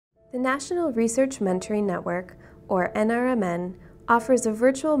The National Research Mentoring Network, or NRMN, offers a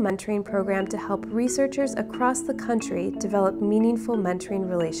virtual mentoring program to help researchers across the country develop meaningful mentoring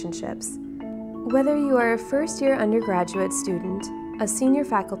relationships. Whether you are a first-year undergraduate student, a senior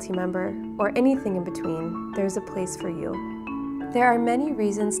faculty member, or anything in between, there's a place for you. There are many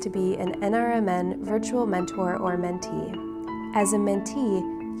reasons to be an NRMN virtual mentor or mentee. As a mentee,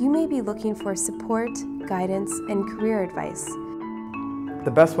 you may be looking for support, guidance, and career advice. The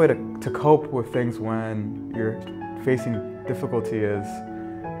best way to cope with things when you're facing difficulty is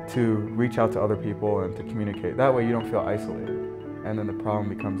to reach out to other people and to communicate. That way you don't feel isolated, and then the problem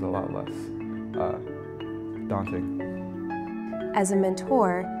becomes a lot less daunting. As a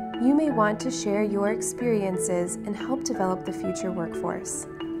mentor, you may want to share your experiences and help develop the future workforce.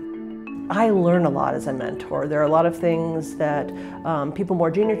 I learn a lot as a mentor. There are a lot of things that people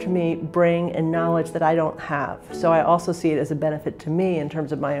more junior to me bring and knowledge that I don't have. So I also see it as a benefit to me in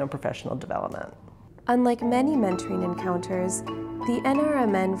terms of my own professional development. Unlike many mentoring encounters, the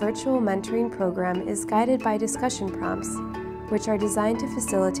NRMN virtual mentoring program is guided by discussion prompts, which are designed to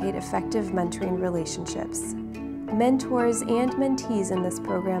facilitate effective mentoring relationships. Mentors and mentees in this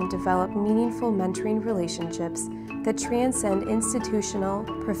program develop meaningful mentoring relationships that transcend institutional,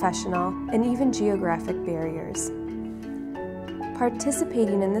 professional, and even geographic barriers.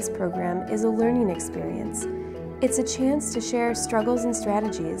 Participating in this program is a learning experience. It's a chance to share struggles and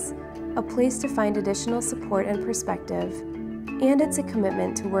strategies, a place to find additional support and perspective, and it's a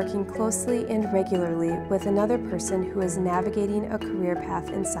commitment to working closely and regularly with another person who is navigating a career path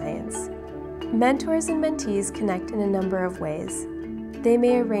in science. Mentors and mentees connect in a number of ways. They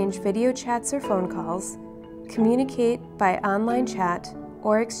may arrange video chats or phone calls, communicate by online chat,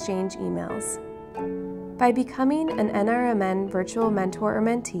 or exchange emails. By becoming an NRMN virtual mentor or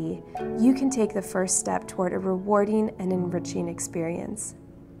mentee, you can take the first step toward a rewarding and enriching experience.